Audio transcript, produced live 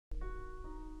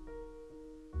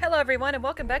Hello everyone and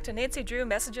welcome back to Nancy Drew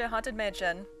Messenger Haunted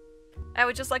Mansion. I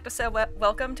would just like to say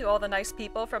welcome to all the nice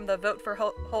people from the Vote for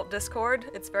Holt Discord.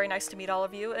 It's very nice to meet all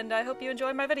of you and I hope you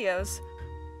enjoy my videos.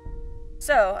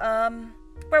 So,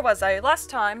 where was I? Last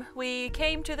time we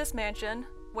came to this mansion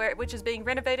which is being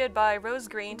renovated by Rose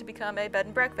Green to become a bed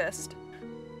and breakfast.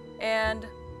 And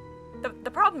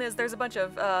the problem is there's a bunch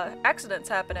of accidents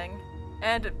happening.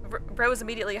 And Rose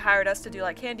immediately hired us to do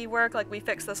like handiwork, like we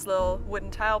fixed this little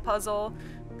wooden tile puzzle.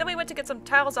 Then we went to get some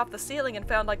tiles off the ceiling and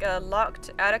found like a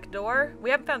locked attic door. We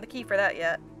haven't found the key for that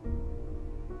yet.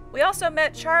 We also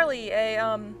met Charlie,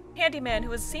 a handyman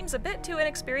who seems a bit too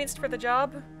inexperienced for the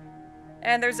job.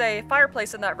 And there's a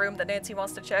fireplace in that room that Nancy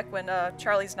wants to check when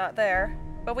Charlie's not there.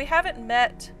 But we haven't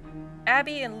met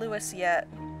Abby and Lewis yet.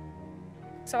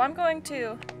 So I'm going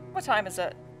to... What time is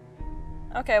it?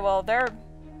 Okay, well they're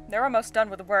almost done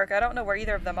with work. I don't know where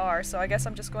either of them are, so I guess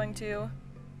I'm just going to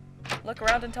look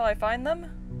around until I find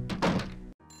them.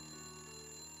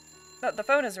 Oh, the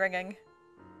phone is ringing.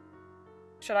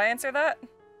 Should I answer that?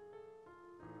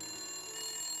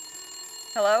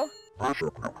 Hello?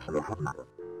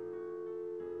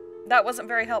 That wasn't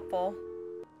very helpful.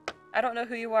 I don't know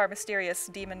who you are, mysterious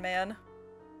demon man.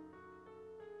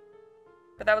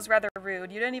 But that was rather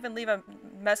rude. You didn't even leave a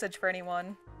message for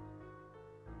anyone.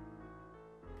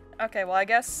 Okay, well I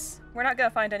guess we're not gonna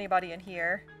find anybody in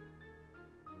here.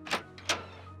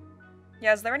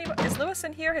 Yeah, is Lewis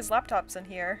in here? His laptop's in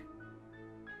here.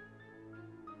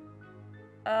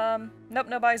 Nope,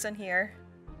 nobody's in here.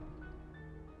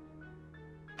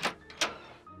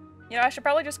 You know, I should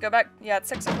probably just go back. Yeah, it's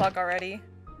 6 o'clock already.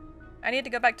 I need to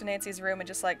go back to Nancy's room and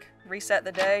just, like, reset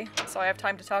the day so I have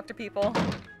time to talk to people.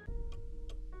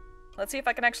 Let's see if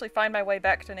I can actually find my way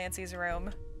back to Nancy's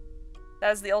room.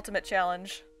 That is the ultimate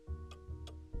challenge.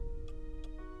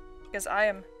 Because I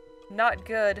am not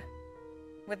good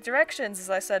with directions, as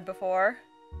I said before.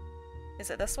 Is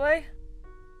it this way?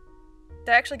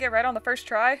 Did I actually get right on the first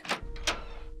try?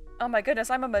 Oh my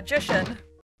goodness, I'm a magician!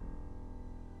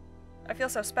 I feel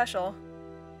so special.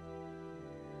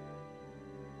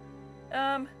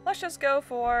 Let's just go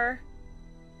for...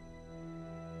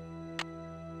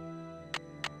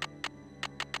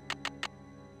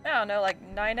 I don't know, like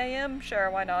 9 AM?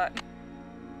 Sure, why not?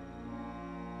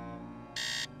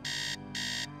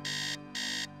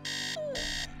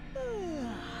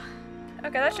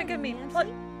 Okay, that should give me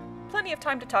plenty of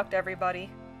time to talk to everybody.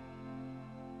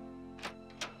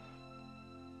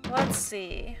 Let's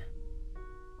see.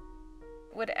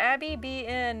 Would Abby be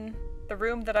in the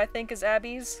room that I think is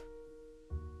Abby's?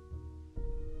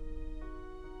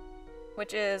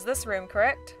 Which is this room,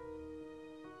 correct?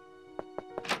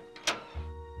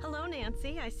 Hello,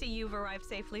 Nancy. I see you've arrived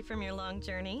safely from your long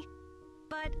journey.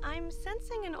 But I'm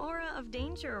sensing an aura of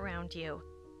danger around you.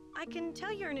 I can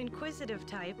tell you're an inquisitive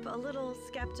type, a little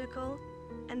skeptical,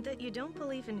 and that you don't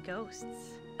believe in ghosts.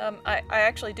 I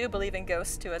actually do believe in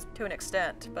ghosts to an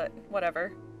extent, but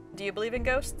whatever. Do you believe in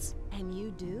ghosts? And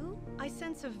you do? I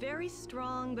sense a very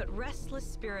strong but restless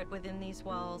spirit within these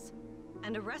walls.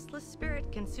 And a restless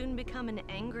spirit can soon become an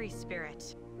angry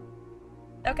spirit.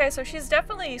 Okay, so she's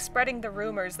definitely spreading the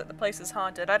rumors that the place is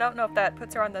haunted. I don't know if that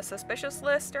puts her on the suspicious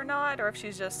list or not, or if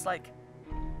she's just, like,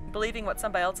 believing what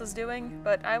somebody else is doing,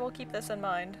 but I will keep this in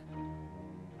mind.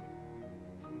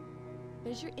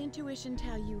 Does your intuition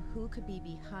tell you who could be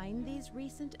behind these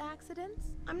recent accidents?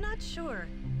 I'm not sure,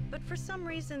 but for some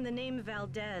reason the name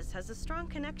Valdez has a strong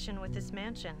connection with this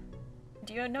mansion.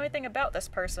 Do you know anything about this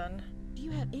person? Do you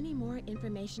have any more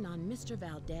information on Mr.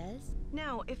 Valdez?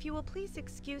 Now, if you will please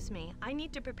excuse me, I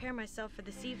need to prepare myself for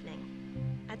this evening.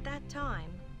 At that time,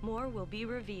 more will be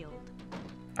revealed.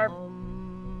 Are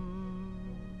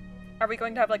we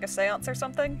going to have like a seance or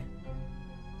something?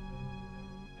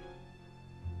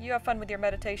 You have fun with your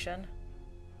meditation.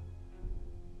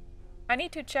 I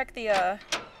need to check the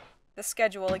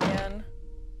schedule again.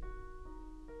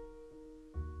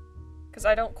 Because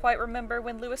I don't quite remember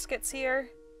when Lewis gets here.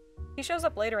 He shows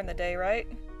up later in the day, right?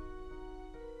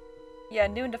 Yeah,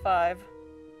 noon to 5.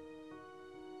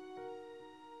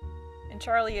 And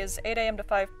Charlie is 8 AM to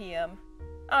 5 PM.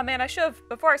 Oh man,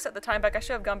 before I set the time back, I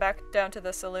should have gone back down to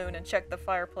the saloon and checked the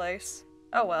fireplace.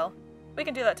 Oh well. We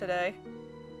can do that today.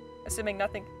 Assuming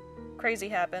nothing crazy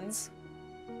happens.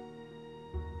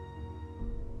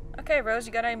 Okay, Rose,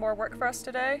 you got any more work for us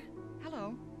today?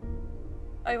 Hello.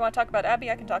 Oh, you want to talk about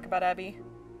Abby? I can talk about Abby.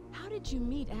 How did you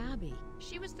meet Abby?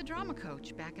 She was the drama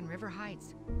coach back in River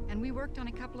Heights, and we worked on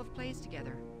a couple of plays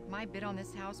together. My bid on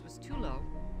this house was too low,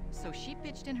 so she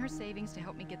pitched in her savings to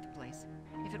help me get the place.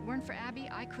 If it weren't for Abby,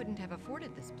 I couldn't have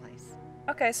afforded this place.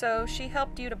 Okay, so she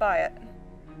helped you to buy it.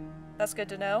 That's good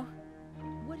to know.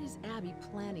 What is Abby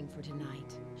planning for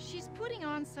tonight? She's putting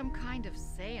on some kind of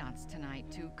seance tonight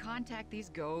to contact these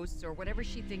ghosts or whatever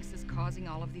she thinks is causing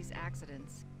all of these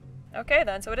accidents. Okay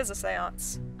then, so it is a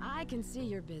seance. I can see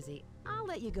you're busy. I'll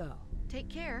let you go. Take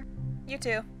care. You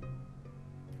too.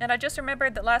 And I just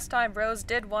remembered that last time Rose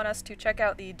did want us to check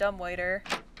out the dumbwaiter.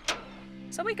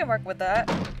 So we can work with that.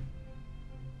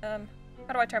 How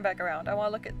do I turn back around? I want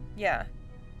to look at... yeah.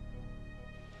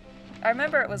 I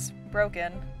remember it was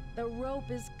broken. The rope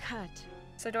is cut.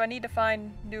 So do I need to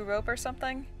find new rope or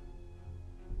something?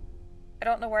 I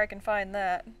don't know where I can find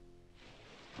that.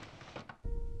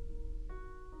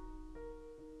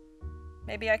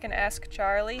 Maybe I can ask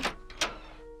Charlie?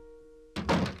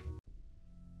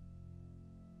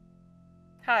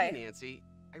 Hi. Hey, Nancy.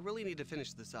 I really need to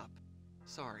finish this up.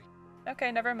 Sorry.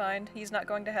 Okay, never mind. He's not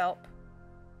going to help.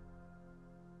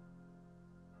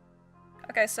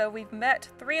 Okay, so we've met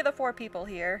 3 of the 4 people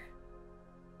here.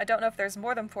 I don't know if there's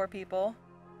more than 4 people,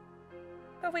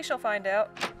 but we shall find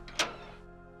out.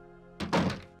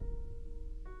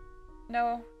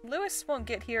 No, Lewis won't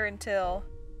get here until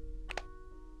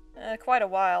quite a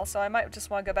while, so I might just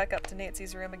want to go back up to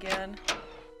Nancy's room again.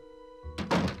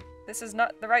 This is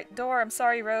not the right door. I'm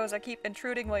sorry, Rose. I keep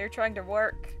intruding while you're trying to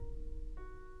work.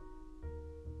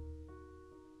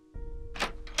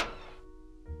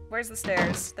 Where's the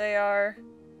stairs? They are...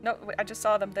 no, I just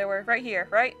saw them. They were right here,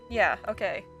 right? Yeah,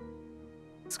 okay.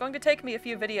 It's going to take me a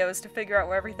few videos to figure out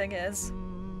where everything is.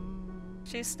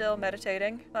 She's still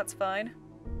meditating. That's fine.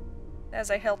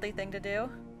 That's a healthy thing to do.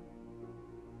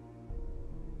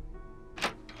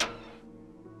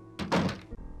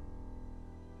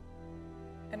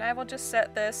 And I will just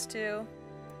set this to...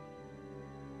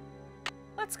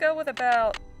 let's go with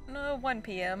about 1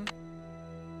 p.m.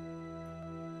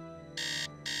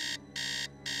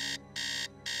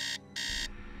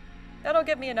 That'll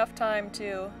give me enough time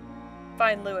to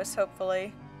find Lewis,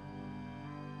 hopefully.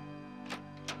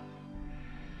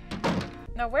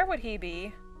 Now, where would he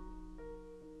be?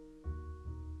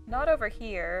 Not over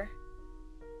here.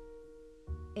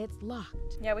 It's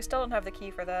locked. Yeah, we still don't have the key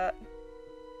for that.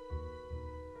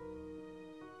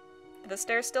 Do the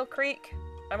stairs still creak?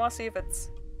 I want to see if it's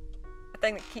a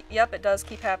thing that keep... yep, it does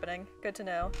keep happening. Good to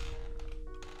know.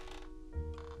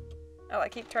 Oh, I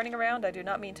keep turning around. I do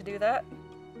not mean to do that.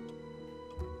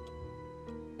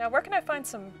 Now, where can I find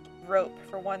some rope,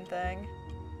 for one thing?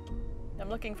 I'm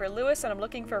looking for Lewis, and I'm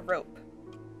looking for rope.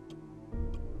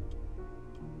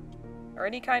 Or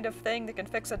any kind of thing that can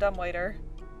fix a dumbwaiter.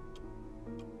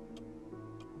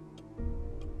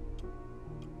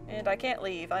 And I can't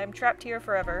leave. I am trapped here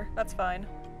forever. That's fine.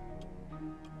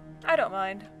 I don't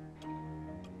mind.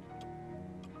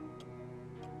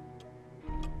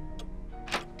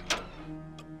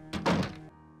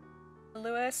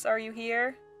 Lewis, are you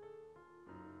here?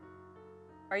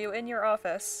 Are you in your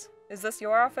office? Is this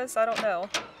your office? I don't know.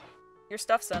 Your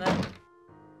stuff's in it.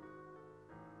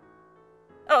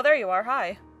 Oh, there you are.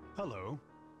 Hi. Hello.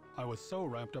 I was so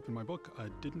wrapped up in my book, I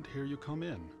didn't hear you come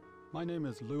in. My name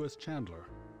is Lewis Chandler.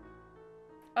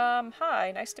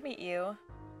 Hi. Nice to meet you.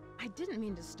 I didn't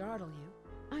mean to startle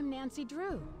you. I'm Nancy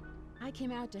Drew. I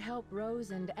came out to help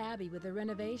Rose and Abby with the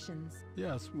renovations.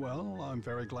 Yes, well, I'm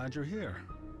very glad you're here.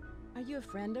 Are you a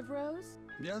friend of Rose?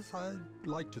 Yes, I'd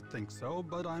like to think so,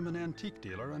 but I'm an antique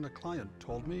dealer and a client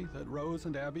told me that Rose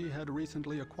and Abby had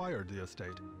recently acquired the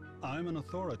estate. I'm an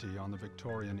authority on the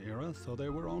Victorian era, so they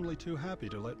were only too happy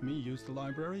to let me use the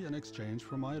library in exchange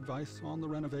for my advice on the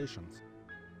renovations.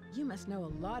 You must know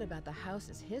a lot about the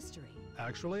house's history.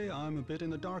 Actually, I'm a bit in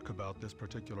the dark about this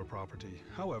particular property.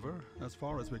 However, as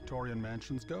far as Victorian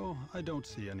mansions go, I don't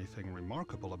see anything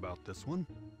remarkable about this one.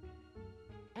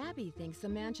 Abby thinks the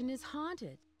mansion is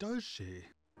haunted. Does she?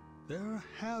 There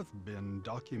have been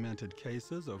documented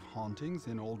cases of hauntings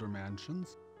in older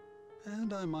mansions.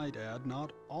 And I might add,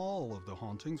 not all of the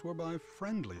hauntings were by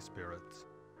friendly spirits.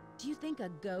 Do you think a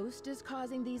ghost is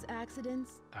causing these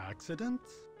accidents?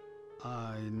 Accidents?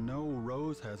 I know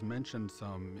Rose has mentioned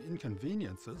some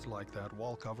inconveniences like that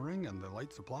wall covering and the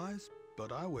light supplies,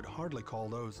 but I would hardly call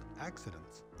those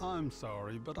accidents. I'm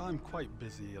sorry, but I'm quite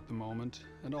busy at the moment,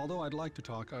 and although I'd like to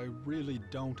talk, I really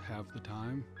don't have the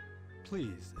time.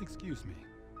 Please, excuse me.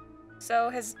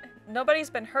 So,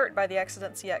 nobody's been hurt by the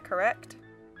accidents yet, correct?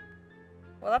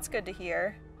 Well, that's good to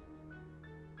hear.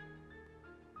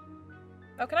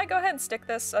 Oh, can I go ahead and stick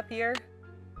this up here?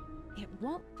 It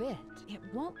won't fit. It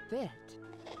won't fit.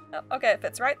 Oh, okay, it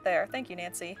fits right there. Thank you,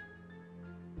 Nancy.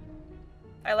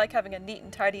 I like having a neat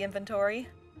and tidy inventory.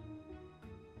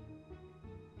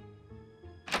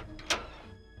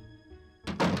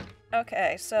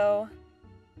 Okay, so...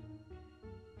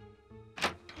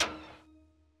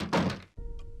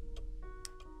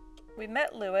 We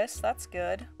met Lewis, that's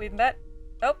good. We've met...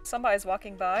 Oh, somebody's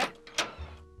walking by.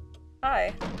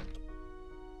 Hi.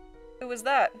 Who was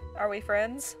that? Are we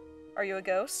friends? Are you a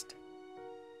ghost?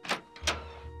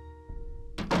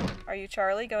 Are you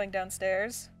Charlie going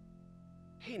downstairs?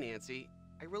 Hey, Nancy.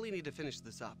 I really need to finish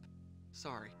this up.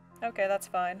 Sorry. Okay, that's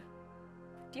fine.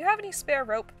 Do you have any spare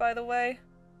rope, by the way?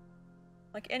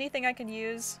 Like anything I can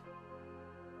use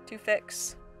to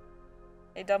fix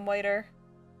a dumbwaiter?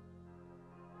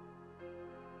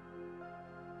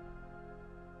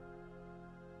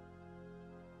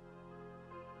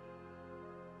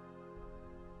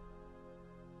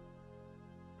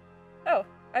 Oh,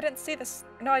 I didn't see this.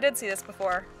 No, I did see this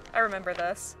before. I remember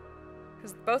this.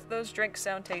 Because both those drinks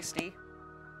sound tasty.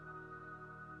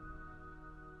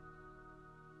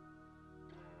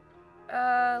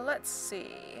 Let's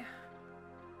see.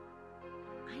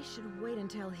 I should wait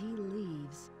until he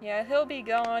leaves. Yeah, he'll be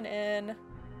gone in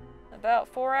about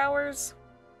 4 hours.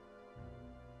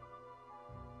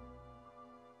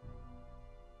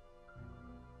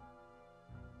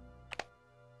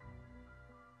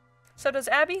 So does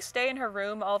Abby stay in her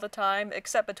room all the time,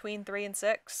 except between 3 and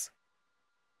 6?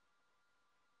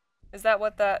 Is that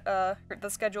what that, the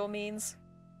schedule means?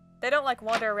 They don't, like,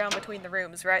 wander around between the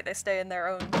rooms, right? They stay in their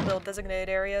own little designated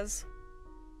areas.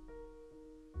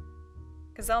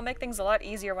 Because that'll make things a lot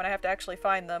easier when I have to actually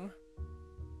find them.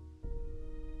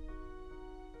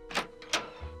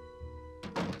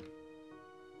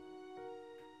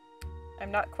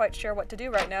 I'm not quite sure what to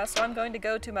do right now, so I'm going to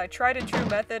go to my tried and true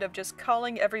method of just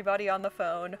calling everybody on the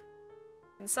phone.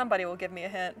 And somebody will give me a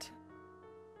hint.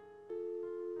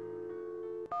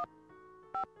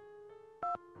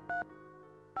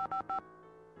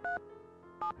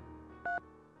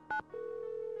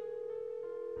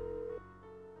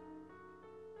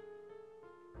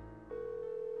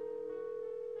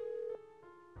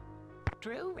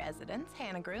 Drew Residence,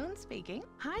 Hannah Groon speaking.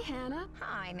 Hi, Hannah.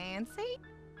 Hi, Nancy.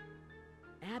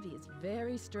 Abby is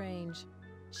very strange.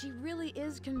 She really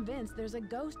is convinced there's a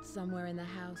ghost somewhere in the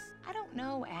house. I don't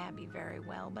know Abby very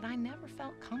well, but I never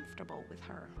felt comfortable with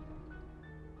her.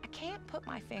 I can't put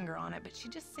my finger on it, but she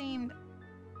just seemed,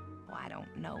 well, I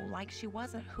don't know, like she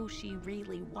wasn't who she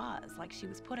really was, like she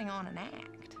was putting on an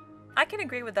act. I can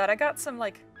agree with that. I got some,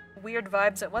 like, weird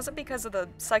vibes. It wasn't because of the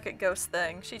psychic ghost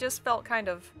thing. She just felt kind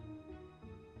of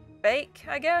fake,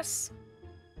 I guess.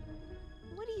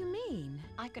 What do you mean?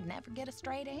 I could never get a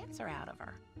straight answer out of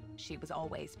her. She was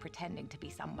always pretending to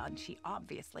be someone she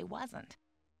obviously wasn't.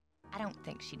 I don't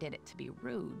think she did it to be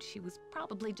rude. She was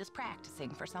probably just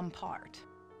practicing for some part.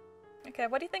 Okay,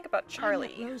 what do you think about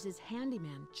Charlie? I met Rose's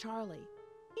handyman, Charlie.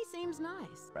 He seems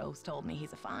nice. Rose told me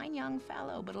he's a fine young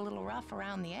fellow, but a little rough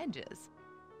around the edges.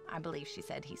 I believe she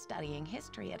said he's studying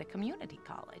history at a community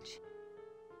college.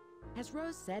 Has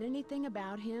Rose said anything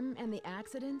about him and the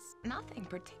accidents? Nothing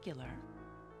particular.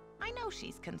 I know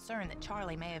she's concerned that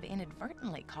Charlie may have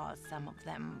inadvertently caused some of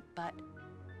them, but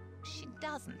she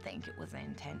doesn't think it was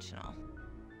intentional.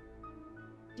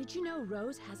 Did you know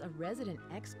Rose has a resident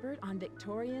expert on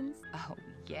Victorians? Oh,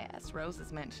 yes, Rose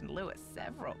has mentioned Lewis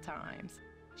several times.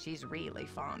 She's really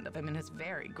fond of him and is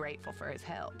very grateful for his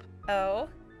help. Oh?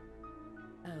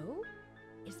 Oh?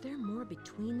 Is there more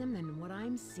between them than what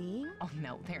I'm seeing? Oh,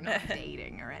 no, they're not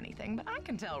dating or anything, but I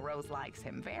can tell Rose likes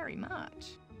him very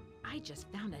much. I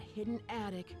just found a hidden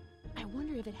attic. I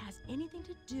wonder if it has anything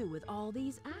to do with all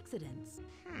these accidents.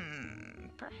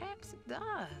 Perhaps it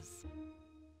does.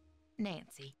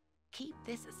 Nancy, keep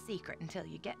this a secret until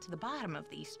you get to the bottom of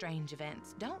these strange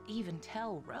events. Don't even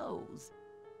tell Rose.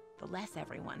 The less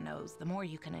everyone knows, the more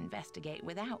you can investigate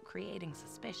without creating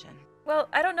suspicion. Well,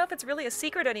 I don't know if it's really a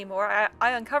secret anymore. I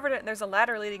uncovered it and there's a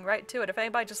ladder leading right to it. If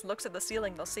anybody just looks at the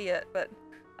ceiling, they'll see it, but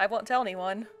I won't tell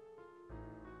anyone.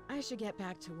 I should get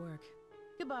back to work.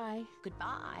 Goodbye.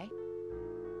 Goodbye.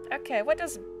 Okay, what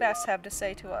does Bess have to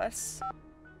say to us?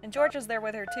 And George is there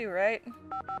with her too, right?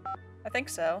 I think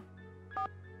so.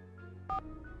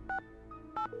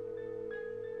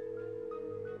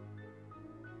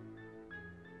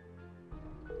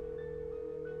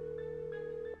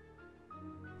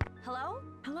 Hello?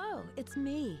 Hello, it's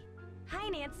me. Hi,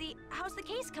 Nancy. How's the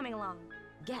case coming along?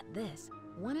 Get this.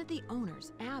 One of the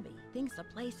owners, Abby, thinks the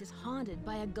place is haunted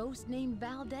by a ghost named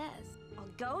Valdez.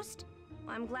 A ghost?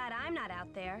 Well, I'm glad I'm not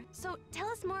out there. So tell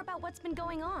us more about what's been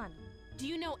going on. Do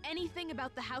you know anything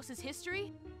about the house's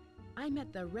history? I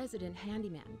met the resident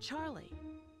handyman, Charlie.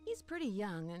 He's pretty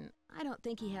young, and I don't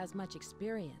think he has much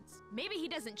experience. Maybe he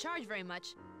doesn't charge very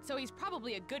much, so he's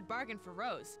probably a good bargain for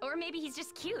Rose. Or maybe he's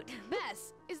just cute.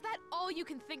 Bess, is that all you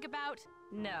can think about?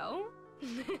 No.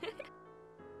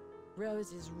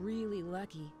 Rose is really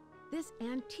lucky. This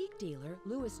antique dealer,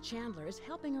 Louis Chandler, is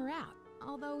helping her out,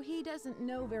 although he doesn't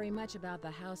know very much about the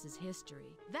house's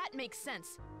history. That makes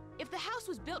sense. If the house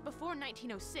was built before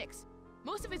 1906,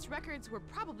 most of its records were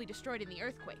probably destroyed in the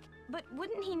earthquake. But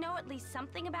wouldn't he know at least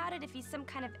something about it if he's some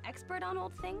kind of expert on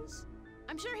old things?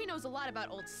 I'm sure he knows a lot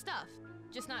about old stuff,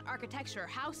 just not architecture or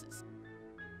houses.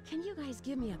 Can you guys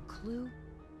give me a clue?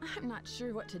 I'm not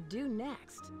sure what to do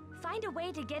next. Find a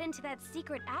way to get into that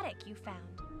secret attic you found.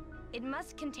 It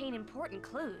must contain important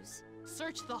clues.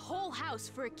 Search the whole house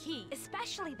for a key.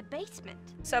 Especially the basement.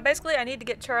 So basically I need to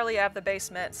get Charlie out of the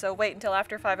basement, so wait until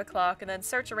after 5 o'clock and then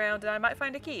search around and I might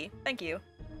find a key. Thank you.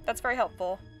 That's very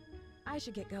helpful. I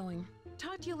should get going.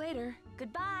 Talk to you later.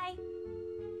 Goodbye.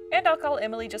 And I'll call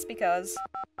Emily just because.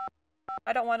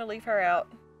 I don't want to leave her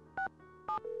out.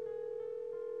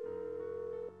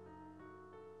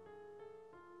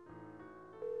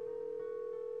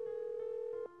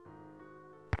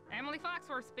 Emily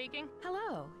Foxworth speaking.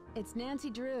 Hello, it's Nancy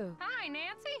Drew. Hi,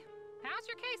 Nancy. How's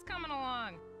your case coming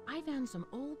along? I found some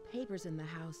old papers in the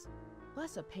house,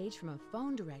 plus a page from a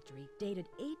phone directory dated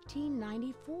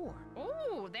 1894.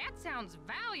 Ooh, that sounds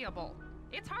valuable.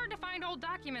 It's hard to find old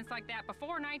documents like that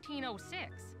before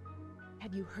 1906.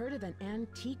 Have you heard of an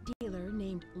antique dealer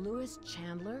named Louis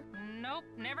Chandler? Nope,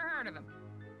 never heard of him.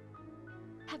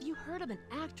 Have you heard of an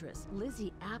actress,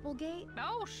 Lizzie Applegate?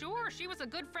 Oh, sure. She was a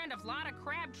good friend of Lotta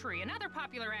Crabtree, another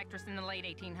popular actress in the late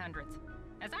 1800s.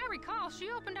 As I recall,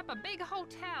 she opened up a big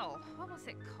hotel. What was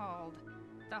it called?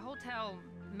 The Hotel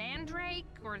Mandrake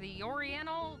or the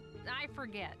Oriental? I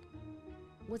forget.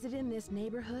 Was it in this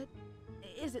neighborhood?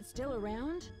 Is it still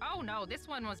around? Oh, no, this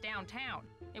one was downtown.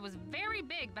 It was very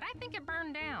big, but I think it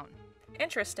burned down.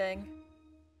 Interesting.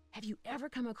 Have you ever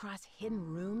come across hidden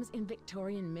rooms in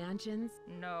Victorian mansions?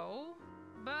 No,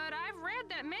 but I've read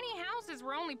that many houses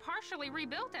were only partially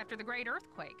rebuilt after the Great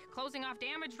Earthquake, closing off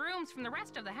damaged rooms from the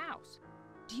rest of the house.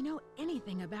 Do you know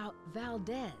anything about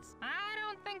Valdez? I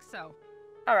don't think so.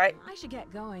 Alright. I should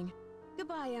get going.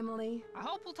 Goodbye, Emily. I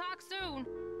hope we'll talk soon.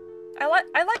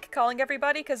 I like calling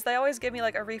everybody because they always give me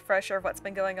like a refresher of what's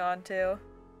been going on too.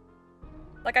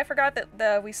 Like, I forgot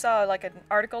that we saw, like, an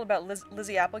article about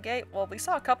Lizzie Applegate. Well, we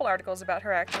saw a couple articles about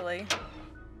her, actually.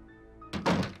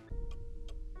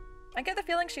 I get the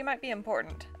feeling she might be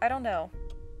important. I don't know.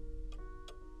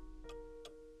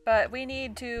 But we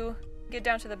need to get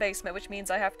down to the basement, which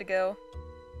means I have to go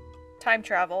time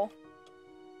travel.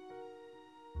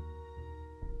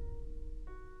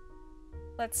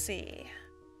 Let's see.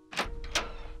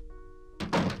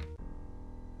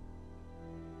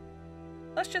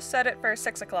 Let's just set it for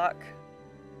 6 o'clock.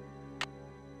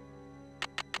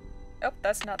 Oh,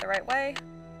 that's not the right way.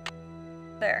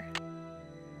 There.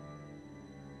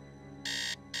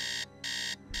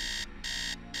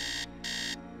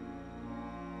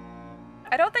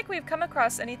 I don't think we've come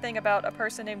across anything about a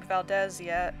person named Valdez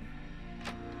yet.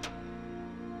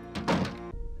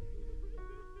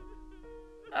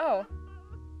 Oh.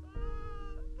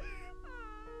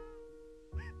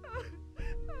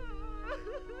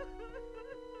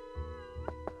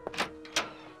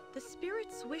 The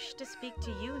spirits wish to speak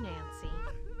to you, Nancy.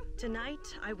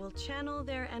 Tonight, I will channel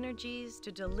their energies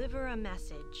to deliver a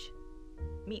message.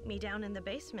 Meet me down in the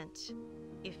basement,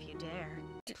 if you dare.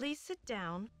 Please sit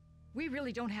down. We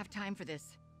really don't have time for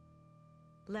this.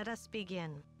 Let us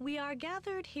begin. We are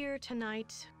gathered here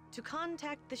tonight to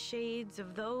contact the shades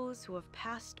of those who have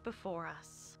passed before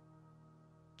us.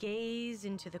 Gaze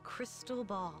into the crystal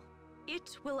ball.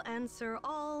 It will answer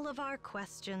all of our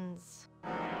questions.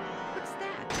 What's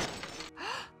that?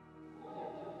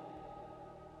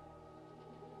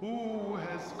 Who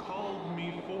has called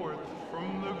me forth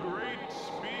from the great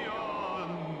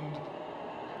beyond?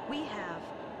 We have.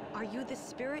 Are you the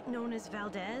spirit known as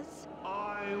Valdez?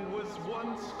 I was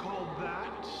once called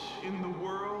that in the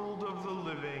world of the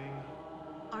living.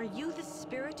 Are you the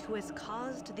spirit who has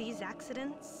caused these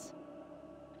accidents?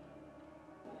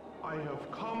 I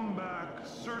have come back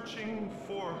searching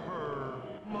for her,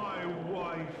 my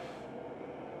wife.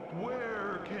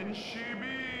 Where can she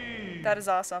be? That is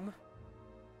awesome.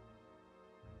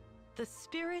 The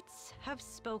spirits have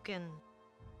spoken.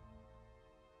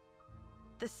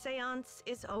 The seance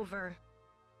is over.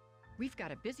 We've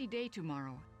got a busy day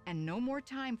tomorrow, and no more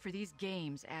time for these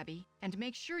games, Abby. And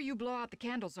make sure you blow out the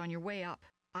candles on your way up.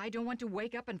 I don't want to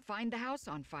wake up and find the house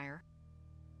on fire.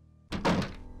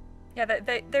 Yeah,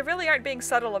 they really aren't being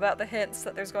subtle about the hints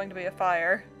that there's going to be a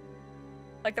fire.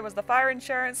 Like, there was the fire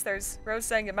insurance, there's Rose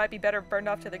saying it might be better burned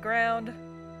off to the ground.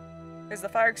 There's the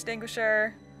fire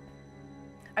extinguisher.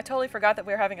 I totally forgot that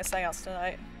we were having a seance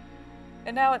tonight.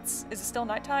 And now is it still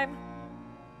nighttime?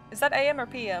 Is that AM or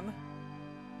PM?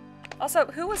 Also,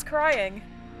 who was crying?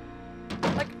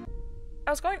 Like, I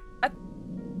was going...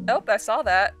 Oh, I saw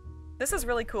that. This is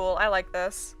really cool. I like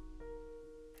this.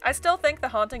 I still think the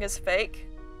haunting is fake,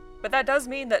 but that does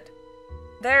mean that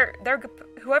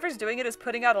whoever's doing it is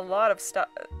putting out a lot of stuff.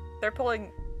 They're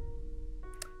pulling...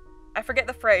 I forget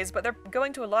the phrase, but they're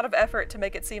going to a lot of effort to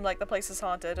make it seem like the place is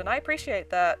haunted, and I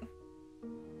appreciate that.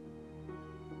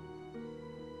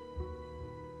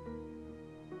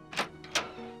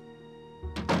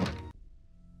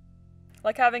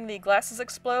 Like having the glasses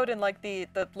explode and like the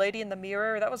lady in the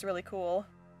mirror, that was really cool.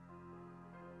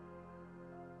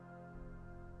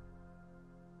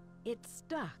 It's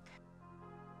stuck.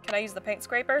 Can I use the paint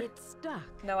scraper? It's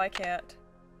stuck. No, I can't.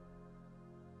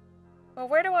 Well,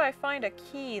 where do I find a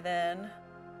key then?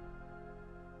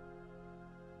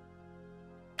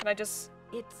 Can I just...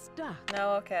 It's stuck.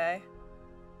 No, okay.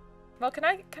 Well, can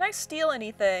I steal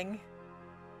anything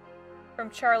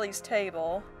from Charlie's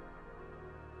table?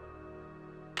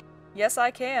 Yes,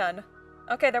 I can.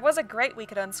 Okay, there was a grate we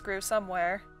could unscrew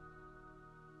somewhere.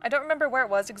 I don't remember where it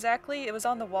was exactly. It was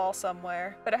on the wall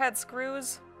somewhere, but it had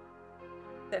screws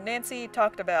that Nancy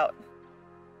talked about.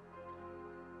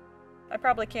 I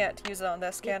probably can't use it on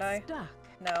this, can I? It's stuck.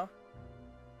 No.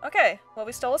 Okay, well,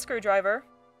 we stole a screwdriver.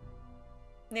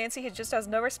 Nancy just has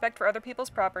no respect for other people's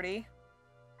property.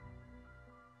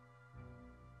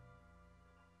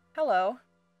 Hello.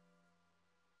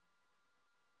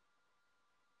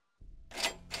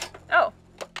 Oh.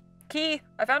 Key.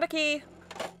 I found a key.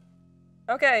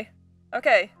 Okay.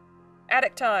 Okay.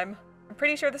 Attic time. I'm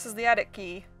pretty sure this is the attic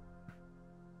key.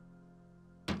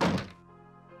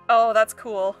 Oh, that's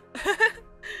cool.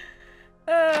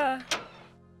 I've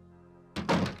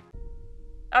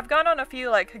gone on a few,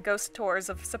 like, ghost tours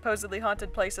of supposedly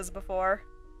haunted places before.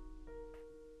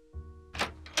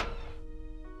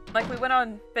 Like, we went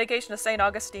on vacation to St.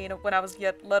 Augustine when I was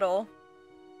yet little.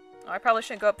 I probably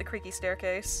shouldn't go up the creaky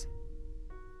staircase.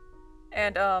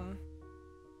 And,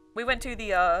 we went to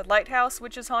the, lighthouse,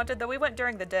 which is haunted, though we went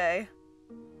during the day.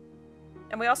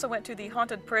 And we also went to the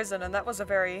haunted prison, and that was a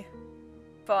very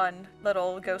fun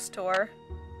little ghost tour.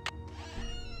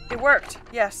 It worked!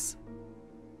 Yes!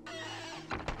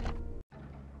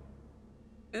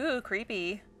 Ooh,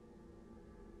 creepy.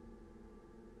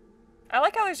 I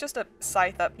like how there's just a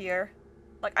scythe up here.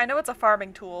 Like, I know it's a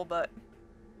farming tool, but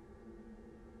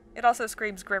it also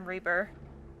screams Grim Reaper.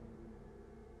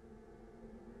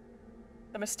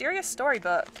 The Mysterious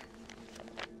Storybook.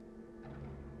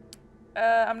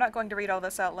 I'm not going to read all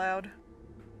this out loud.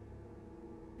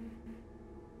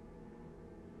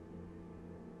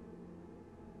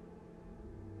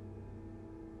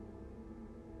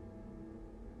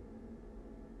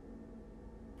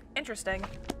 Interesting.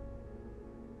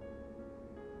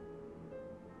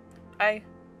 I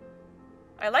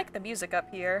like the music up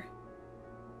here.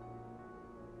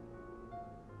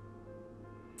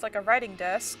 It's like a writing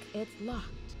desk. It's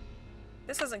locked.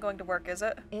 This isn't going to work, is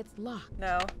it? It's locked.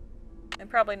 No. And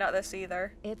probably not this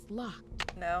either. It's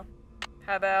locked. No.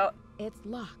 How about... It's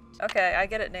locked. Okay, I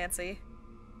get it, Nancy.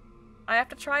 I have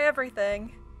to try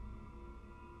everything.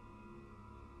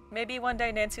 Maybe one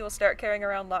day Nancy will start carrying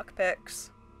around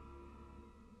lockpicks.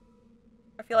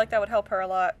 I feel like that would help her a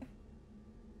lot.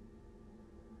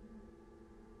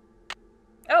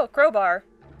 Oh, crowbar.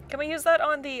 Can we use that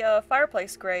on the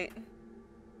fireplace grate?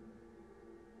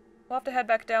 We'll have to head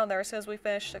back down there as soon as we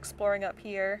finish exploring up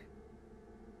here.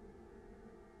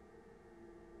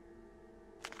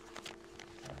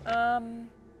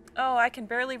 Oh, I can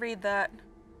barely read that.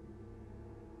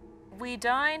 We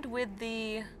dined with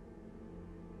the...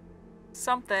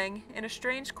 something in a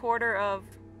strange quarter of...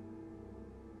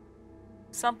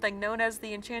 something known as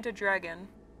the Enchanted Dragon.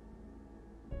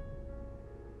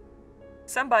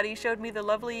 Somebody showed me the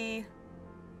lovely...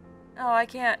 Oh, I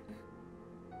can't...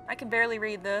 I can barely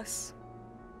read this.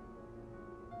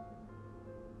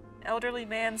 Elderly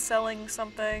man selling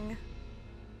something.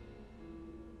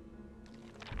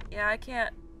 Yeah, I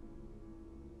can't...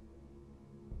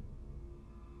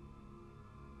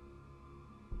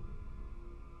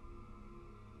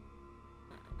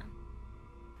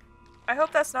 I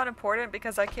hope that's not important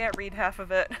because I can't read half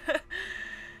of it.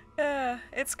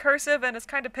 It's cursive and it's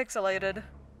kind of pixelated.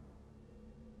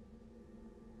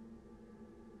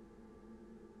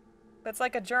 It's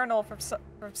like a journal from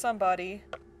somebody.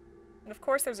 And of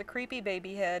course there's a creepy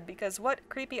baby head, because what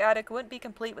creepy attic wouldn't be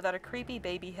complete without a creepy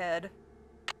baby head?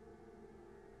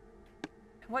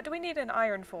 What do we need an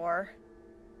iron for?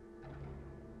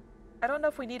 I don't know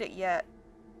if we need it yet.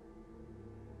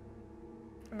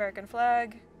 American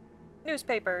flag.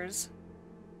 Newspapers.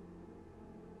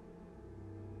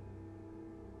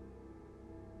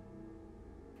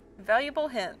 Valuable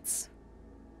hints.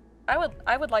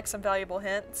 I would like some valuable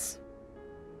hints.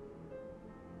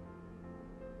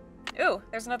 Ooh,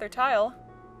 there's another tile.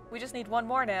 We just need one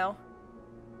more now.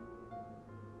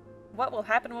 What will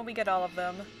happen when we get all of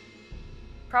them?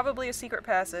 Probably a secret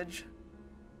passage.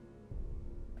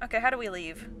 Okay, how do we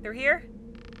leave? Through here?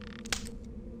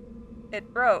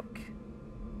 It broke.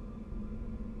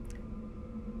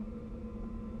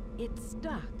 It's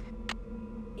stuck.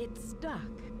 It's stuck.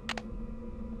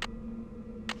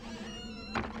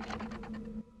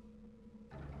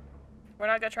 We're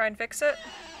not gonna try and fix it?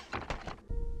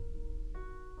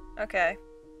 Okay.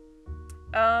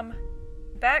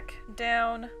 Back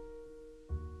down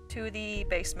to the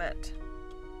basement.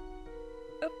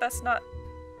 Oop, that's not...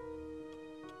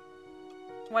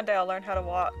 One day I'll learn how to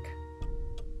walk.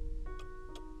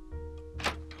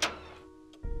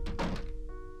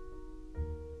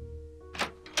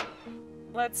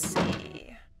 Let's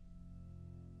see.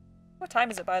 What time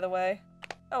is it, by the way?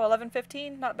 Oh,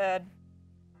 11:15? Not bad.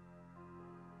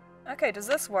 Okay, does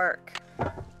this work?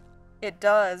 It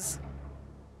does.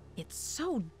 It's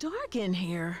so dark in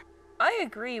here. I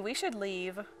agree, we should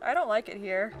leave. I don't like it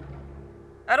here.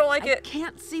 I don't like it. I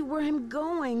can't see where I'm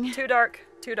going. Too dark.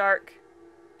 Too dark.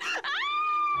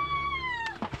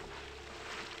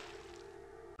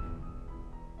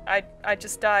 I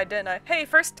just died, didn't I? Hey,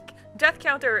 first death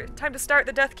counter! Time to start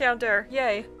the death counter!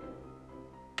 Yay!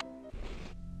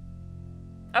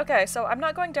 Okay, so I'm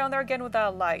not going down there again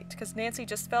without a light, because Nancy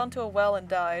just fell into a well and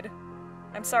died.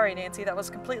 I'm sorry, Nancy, that was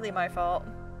completely my fault.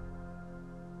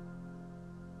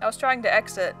 I was trying to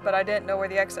exit, but I didn't know where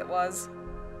the exit was.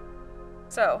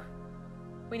 So,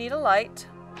 we need a light.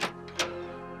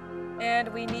 And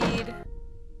we need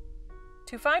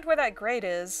to find where that grate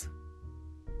is.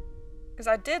 Because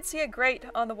I did see a grate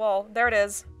on the wall. There it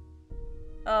is.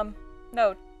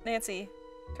 No, Nancy,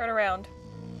 turn around.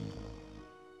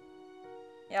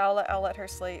 Yeah, I'll let her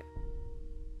sleep.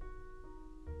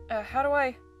 How do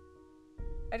I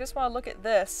just want to look at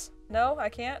this. No, I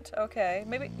can't? Okay.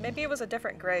 Maybe it was a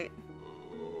different grate.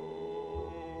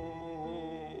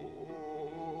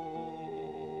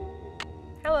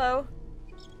 Hello.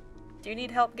 Do you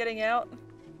need help getting out?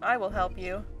 I will help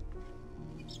you.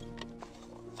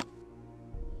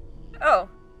 Oh.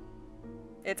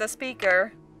 It's a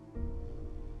speaker.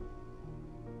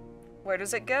 Where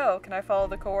does it go? Can I follow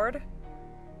the cord?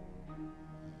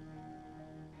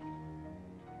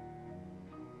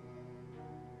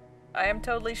 I am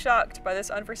totally shocked by this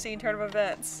unforeseen turn of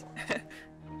events.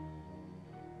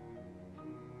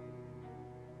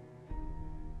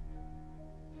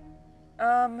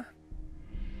 Well,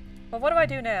 what do I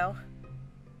do now?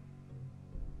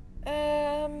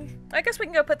 I guess we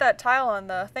can go put that tile on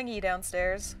the thingy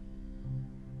downstairs.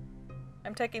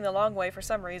 I'm taking the long way for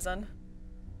some reason.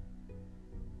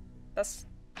 Does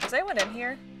anyone in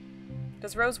here?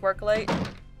 Does Rose work late?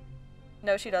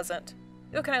 No, she doesn't.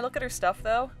 Ooh, can I look at her stuff,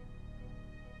 though?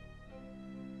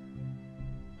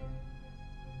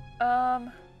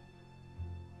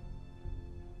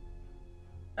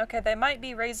 Okay, they might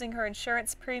be raising her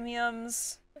insurance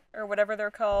premiums, or whatever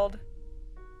they're called,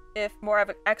 if more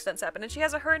accidents happen. And she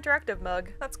has a Her Interactive mug.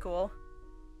 That's cool.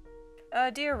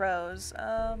 Dear Rose,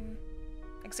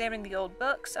 examining the old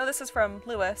books. Oh, this is from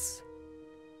Lewis.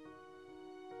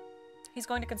 He's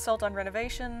going to consult on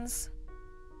renovations.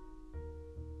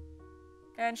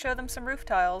 And show them some roof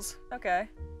tiles. Okay.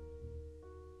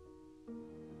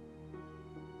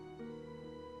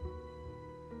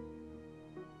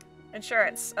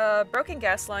 Insurance. Broken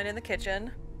gas line in the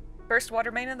kitchen. Burst water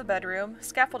main in the bedroom.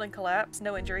 Scaffolding collapse.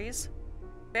 No injuries.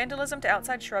 Vandalism to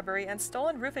outside shrubbery. And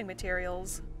stolen roofing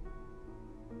materials.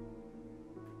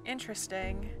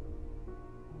 Interesting.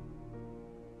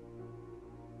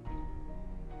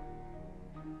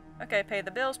 Okay, pay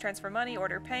the bills, transfer money,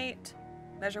 order paint,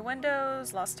 measure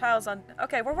windows, lost tiles on...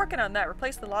 Okay, we're working on that.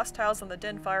 Replace the lost tiles on the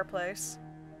den fireplace.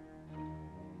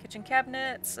 Kitchen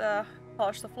cabinets,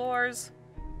 polish the floors.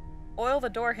 Oil the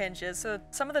door hinges, so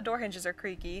some of the door hinges are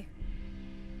creaky.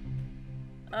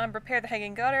 Repair the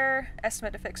hanging gutter,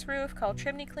 estimate to fix roof, call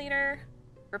chimney cleaner.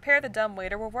 Repair the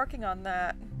dumbwaiter, we're working on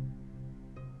that.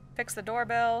 Fix the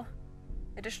doorbell.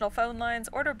 Additional phone lines,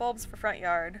 order bulbs for front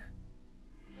yard.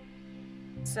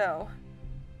 So,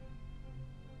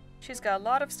 she's got a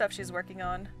lot of stuff she's working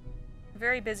on.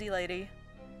 Very busy lady.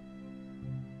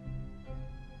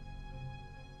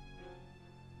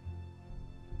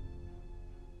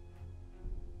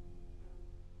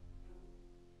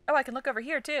 Oh, I can look over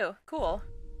here too. Cool.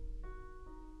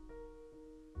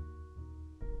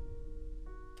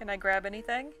 Can I grab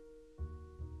anything?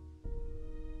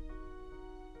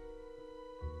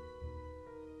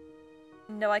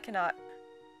 No, I cannot.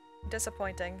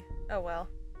 Disappointing. Oh well.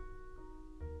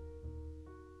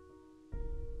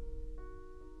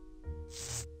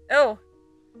 Oh!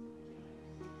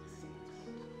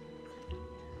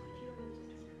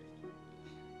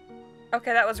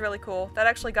 Okay, that was really cool. That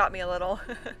actually got me a little.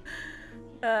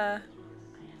 I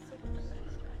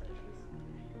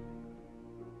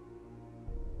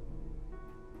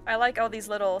like all these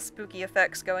little spooky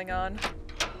effects going on.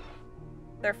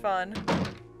 They're fun.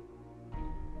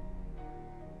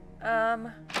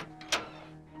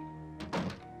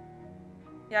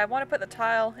 Yeah, I want to put the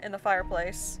tile in the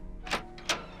fireplace.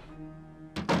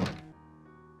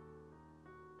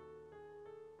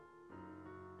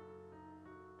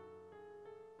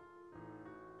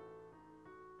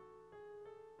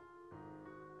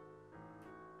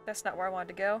 That's not where I wanted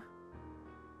to go.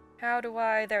 How do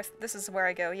I... this is where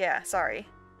I go. Yeah, sorry.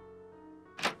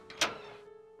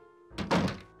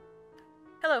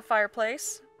 Hello,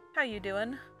 fireplace. How you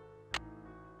doing?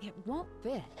 It won't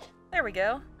fit. There we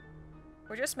go.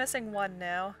 We're just missing one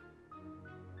now.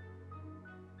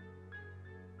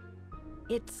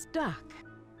 It's stuck.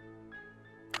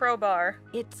 Crowbar.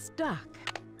 It's stuck.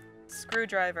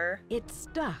 Screwdriver. It's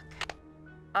stuck.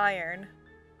 Iron.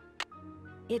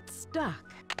 It's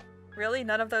stuck. Really?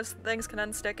 None of those things can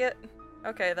unstick it?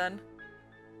 Okay, then.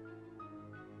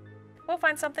 We'll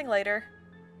find something later.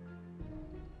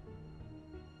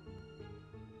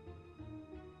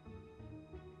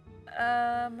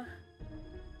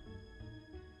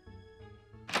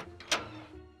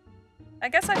 I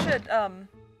guess I should,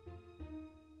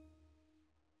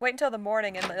 wait until the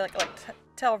morning and,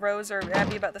 tell Rose or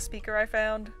Abby about the speaker I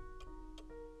found.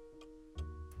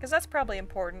 Because that's probably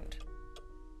important.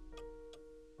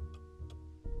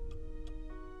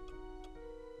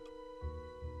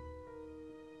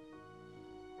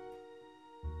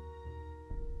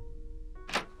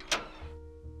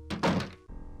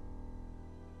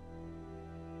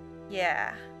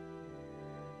 Yeah.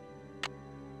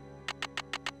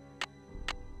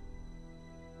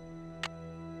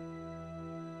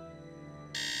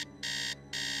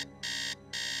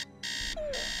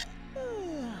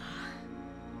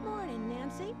 Morning,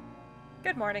 Nancy.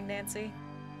 Good morning, Nancy.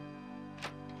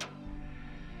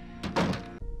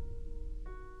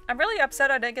 I'm really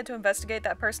upset I didn't get to investigate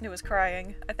that person who was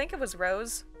crying. I think it was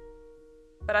Rose.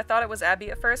 But I thought it was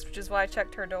Abby at first, which is why I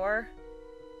checked her door.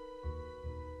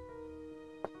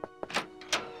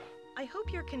 I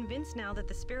hope you're convinced now that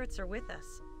the spirits are with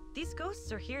us. These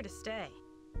ghosts are here to stay.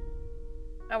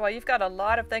 Oh well, you've got a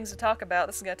lot of things to talk about.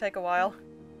 This is gonna take a while.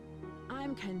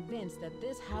 I'm convinced that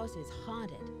this house is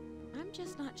haunted. I'm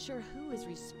just not sure who is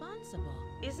responsible.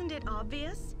 Isn't it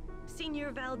obvious?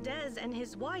 Senor Valdez and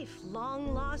his wife,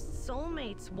 long-lost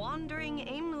soulmates, wandering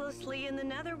aimlessly in the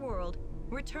netherworld,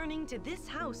 returning to this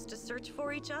house to search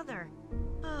for each other.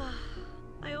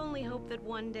 I only hope that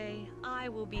one day I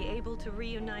will be able to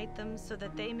reunite them so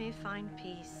that they may find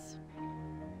peace.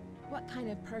 What kind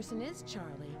of person is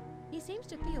Charlie? He seems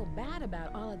to feel bad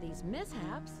about all of these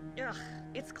mishaps. Ugh,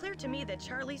 it's clear to me that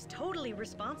Charlie's totally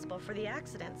responsible for the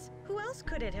accidents. Who else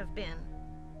could it have been?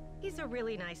 He's a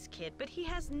really nice kid, but he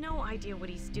has no idea what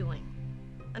he's doing.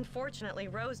 Unfortunately,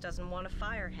 Rose doesn't want to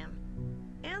fire him.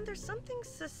 And there's something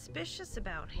suspicious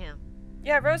about him.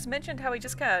 Yeah, Rose mentioned how he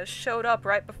just kind of showed up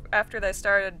right after they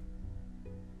started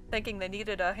thinking they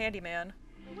needed a handyman.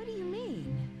 What do you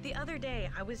mean? The other day,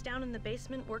 I was down in the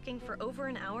basement working for over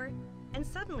an hour, and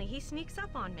suddenly he sneaks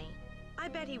up on me. I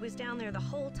bet he was down there the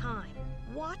whole time,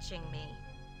 watching me.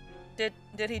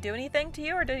 Did he do anything to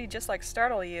you, or did he just, like,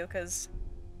 startle you? Because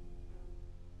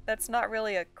that's not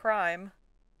really a crime.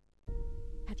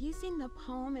 Have you seen the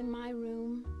poem in my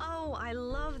room? Oh, I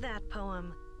love that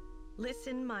poem.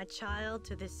 Listen, my child,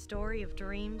 to this story of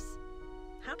dreams.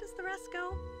 How does the rest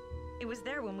go? It was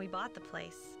there when we bought the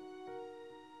place.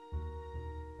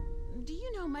 Do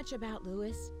you know much about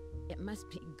Louis? It must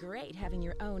be great having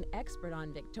your own expert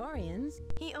on Victorians.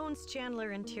 He owns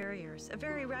Chandler Interiors, a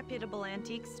very reputable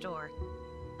antique store.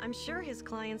 I'm sure his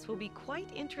clients will be quite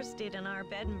interested in our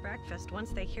bed and breakfast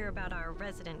once they hear about our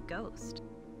resident ghost.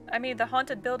 I mean, the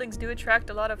haunted buildings do attract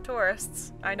a lot of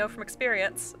tourists. I know from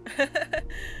experience.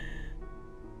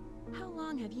 How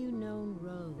long have you known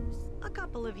Rose? A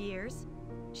couple of years.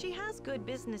 She has good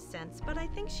business sense, but I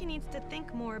think she needs to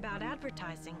think more about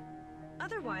advertising.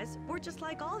 Otherwise, we're just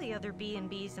like all the other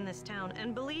B&Bs in this town,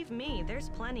 and believe me, there's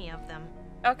plenty of them.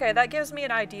 Okay, that gives me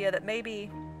an idea that maybe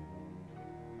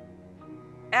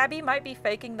Abby might be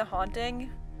faking the haunting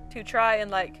to try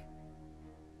and, like,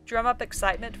 drum up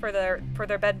excitement for their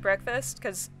bed and breakfast,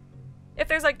 because if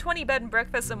there's like 20 bed and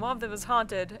breakfasts and one of them is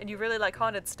haunted, and you really like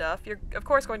haunted stuff, you're of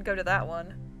course going to go to that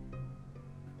one.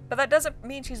 But that doesn't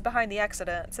mean she's behind the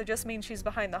accident, so it just means she's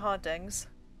behind the hauntings.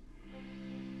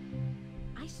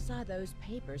 I saw those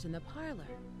papers in the parlor.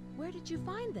 Where did you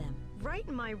find them? Right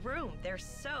in my room. They're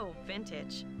so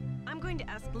vintage. I'm going to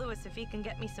ask Louis if he can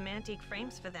get me some antique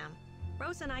frames for them.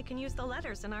 Rose and I can use the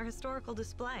letters in our historical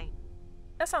display.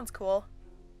 That sounds cool.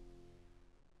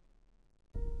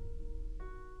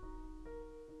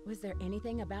 Was there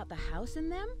anything about the house in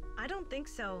them? I don't think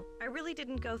so. I really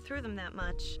didn't go through them that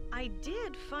much. I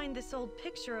did find this old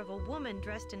picture of a woman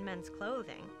dressed in men's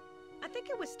clothing. I think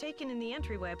it was taken in the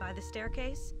entryway by the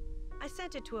staircase. I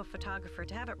sent it to a photographer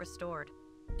to have it restored.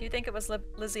 Do you think it was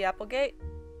Lizzie Applegate?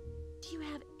 Do you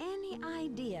have any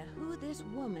idea who this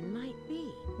woman might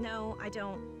be? No, I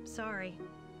don't. Sorry.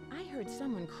 I heard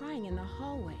someone crying in the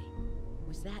hallway.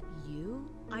 Was that you?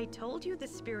 I told you the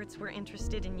spirits were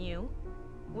interested in you.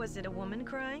 Was it a woman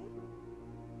crying?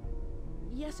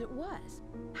 Yes, it was.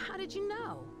 How did you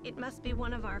know? It must be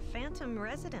one of our phantom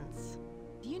residents.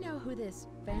 Do you know who this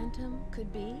phantom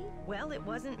could be? Well, it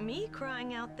wasn't me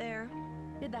crying out there.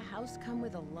 Did the house come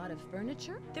with a lot of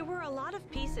furniture? There were a lot of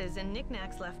pieces and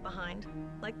knickknacks left behind,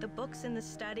 like the books in the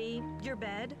study, your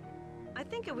bed. I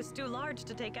think it was too large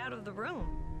to take out of the room.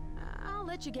 I'll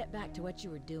let you get back to what you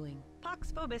were doing.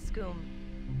 Pax vobiscum.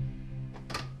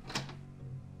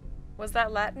 Was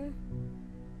that Latin?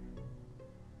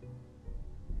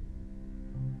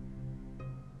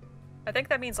 I think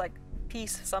that means like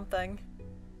peace something.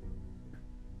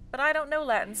 But I don't know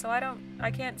Latin, so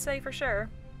I can't say for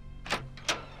sure.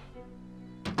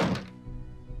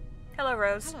 Hello,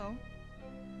 Rose. Hello.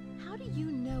 How do you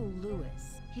know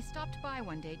Louis? He stopped by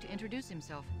one day to introduce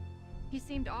himself. He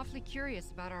seemed awfully curious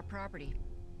about our property,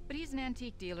 but he's an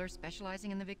antique dealer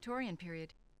specializing in the Victorian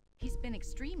period. He's been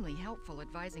extremely helpful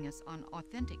advising us on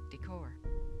authentic decor.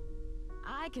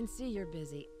 I can see you're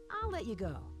busy. I'll let you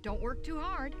go. Don't work too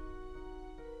hard.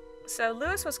 So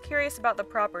Louis was curious about the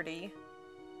property.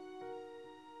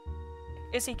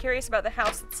 Is he curious about the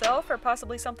house itself, or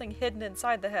possibly something hidden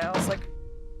inside the house? Like,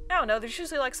 I don't know, there's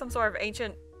usually like some sort of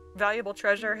ancient, valuable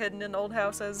treasure hidden in old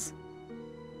houses.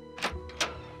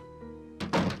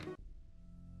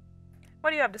 What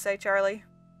do you have to say, Charlie?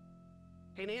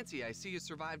 Hey Nancy, I see you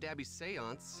survived Abby's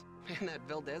seance. Man, that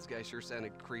Valdez guy sure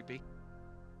sounded creepy.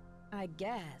 I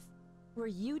guess. Were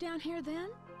you down here then?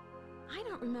 I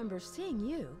don't remember seeing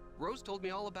you. Rose told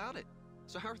me all about it.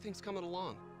 So how are things coming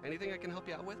along? Anything I can help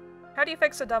you out with? How do you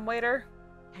fix a dumbwaiter?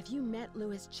 Have you met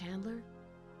Louis Chandler?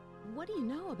 What do you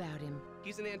know about him?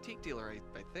 He's an antique dealer,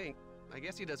 I think. I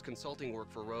guess he does consulting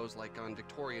work for Rose, like on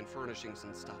Victorian furnishings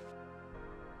and stuff.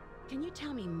 Can you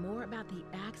tell me more about the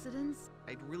accidents?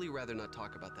 I'd really rather not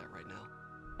talk about that right now.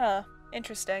 Huh,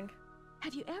 interesting.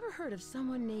 Have you ever heard of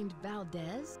someone named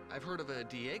Valdez? I've heard of a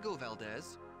Diego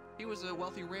Valdez. He was a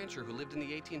wealthy rancher who lived in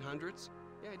the 1800s.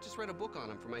 Yeah, I just read a book on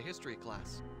him for my history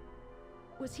class.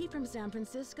 Was he from San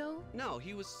Francisco? No,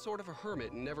 he was sort of a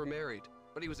hermit and never married.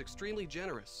 But he was extremely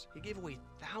generous. He gave away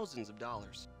thousands of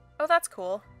dollars. Oh, that's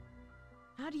cool.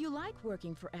 How do you like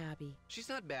working for Abby? She's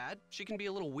not bad. She can be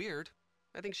a little weird.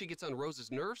 I think she gets on Rose's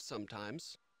nerves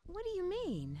sometimes. What do you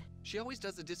mean? She always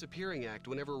does a disappearing act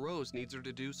whenever Rose needs her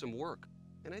to do some work.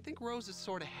 And I think Rose is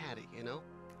sort of hatty, you know?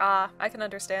 Ah, I can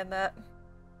understand that.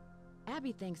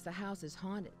 Abby thinks the house is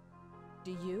haunted.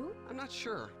 Do you? I'm not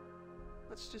sure.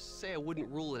 Let's just say I wouldn't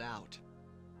rule it out.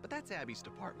 But that's Abby's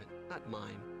department, not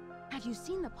mine. Have you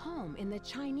seen the poem in the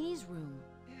Chinese room?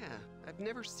 Yeah, I've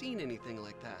never seen anything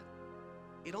like that.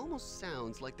 It almost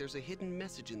sounds like there's a hidden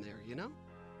message in there, you know?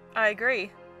 I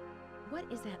agree. What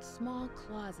is that small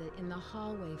closet in the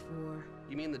hallway for?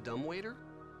 You mean the dumbwaiter?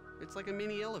 It's like a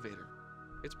mini elevator.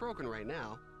 It's broken right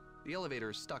now. The elevator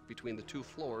is stuck between the two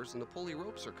floors and the pulley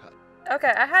ropes are cut.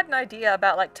 Okay, I had an idea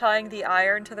about like tying the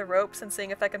iron to the ropes and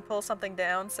seeing if I can pull something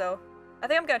down, so I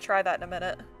think I'm gonna try that in a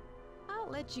minute. I'll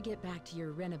let you get back to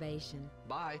your renovation.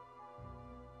 Bye.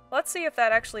 Let's see if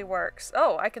that actually works.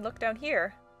 Oh, I can look down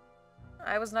here.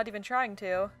 I was not even trying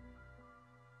to.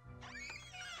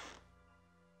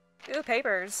 Ooh,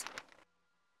 papers.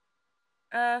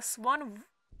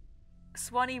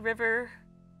 Swanee River.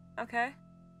 Okay.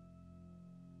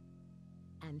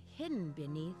 And hidden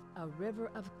beneath a river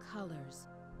of colors.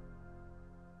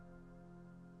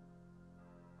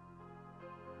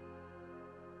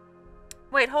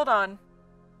 Wait, hold on.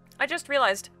 I just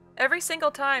realized, every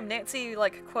single time Nancy,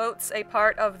 like, quotes a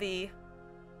part of the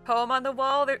poem on the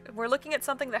wall, we're looking at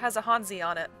something that has a Hanzi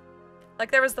on it. Like,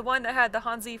 there was the one that had the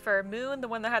Hanzi for moon, the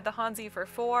one that had the Hanzi for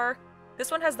 4. This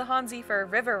one has the Hanzi for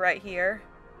river right here.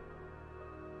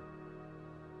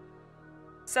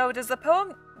 So does the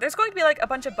poem There's going to be like a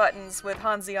bunch of buttons with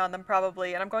Hansi on them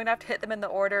probably, and I'm going to have to hit them in the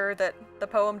order that the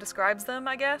poem describes them,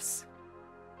 I guess?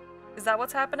 Is that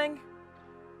what's happening?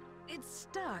 It's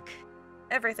stuck.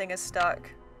 Everything is stuck.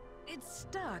 It's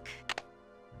stuck.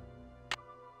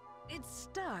 It's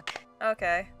stuck.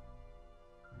 Okay.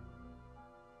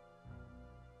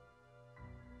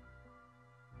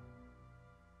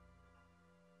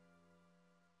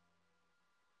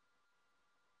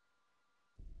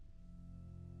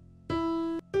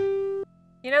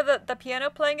 You know, the piano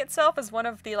playing itself is one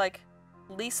of the, like,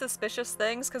 least suspicious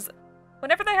things, because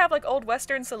whenever they have, like, old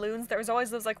Western saloons, there's always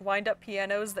those, like, wind-up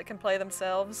pianos that can play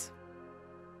themselves.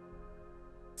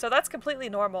 So that's completely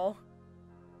normal.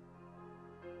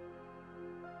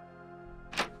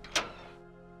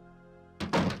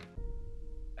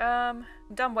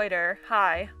 Dumbwaiter,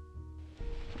 hi.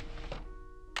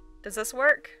 Does this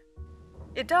work?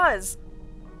 It does!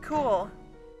 Cool.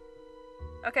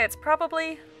 Okay, it's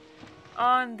probably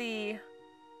on the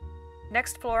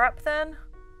next floor up then?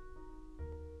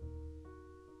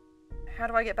 How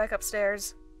do I get back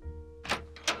upstairs?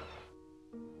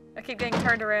 I keep getting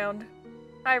turned around.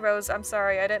 Hi Rose, I'm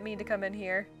sorry, I didn't mean to come in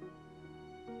here.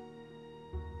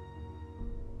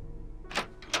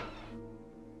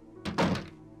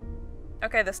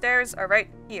 Okay, the stairs are right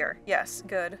here. Yes,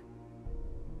 good.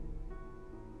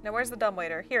 Now where's the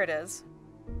dumbwaiter? Here it is.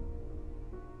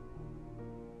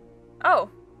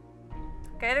 Oh!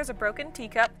 Okay, there's a broken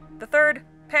teacup. The third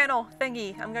panel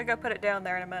thingy. I'm gonna go put it down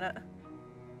there in a minute.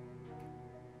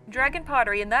 Dragon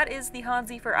pottery, and that is the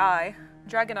Hansi for eye.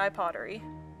 Dragon eye pottery.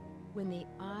 When the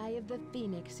eye of the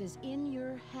phoenix is in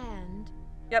your hand...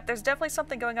 Yep, there's definitely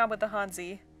something going on with the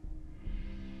Hansi.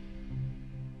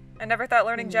 I never thought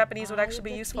learning Japanese would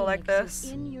actually be useful like this.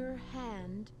 In your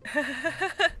hand.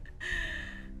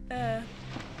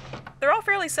 They're all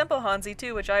fairly simple Hansi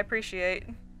too, which I appreciate.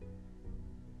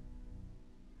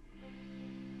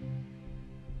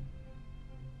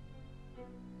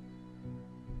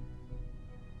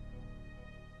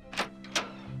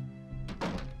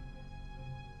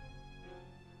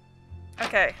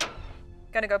 Okay,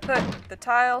 gonna go put the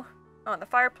tile on the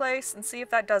fireplace and see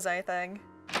if that does anything.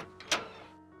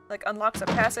 Like unlocks a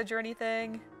passage or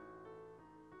anything.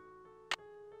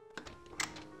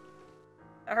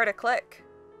 I heard a click.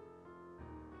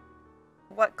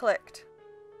 What clicked?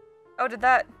 Oh, did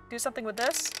that do something with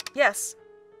this? Yes.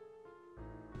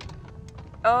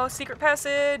 Oh, secret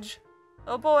passage!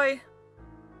 Oh boy.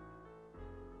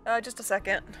 Just a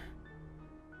second.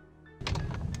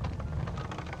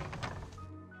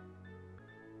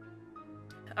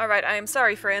 Alright, I am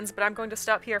sorry friends, but I'm going to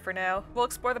stop here for now. We'll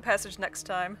explore the passage next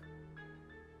time.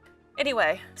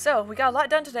 Anyway, so we got a lot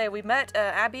done today. We met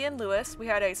Abby and Lewis, we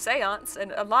had a seance,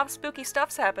 and a lot of spooky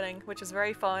stuff's happening, which is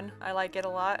very fun. I like it a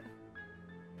lot.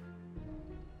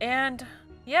 And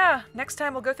yeah, next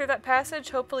time we'll go through that passage,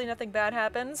 hopefully nothing bad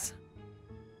happens.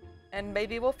 And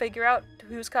maybe we'll figure out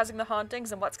who's causing the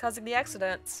hauntings and what's causing the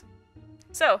accidents.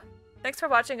 So, thanks for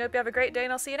watching, hope you have a great day,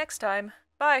 and I'll see you next time.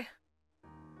 Bye!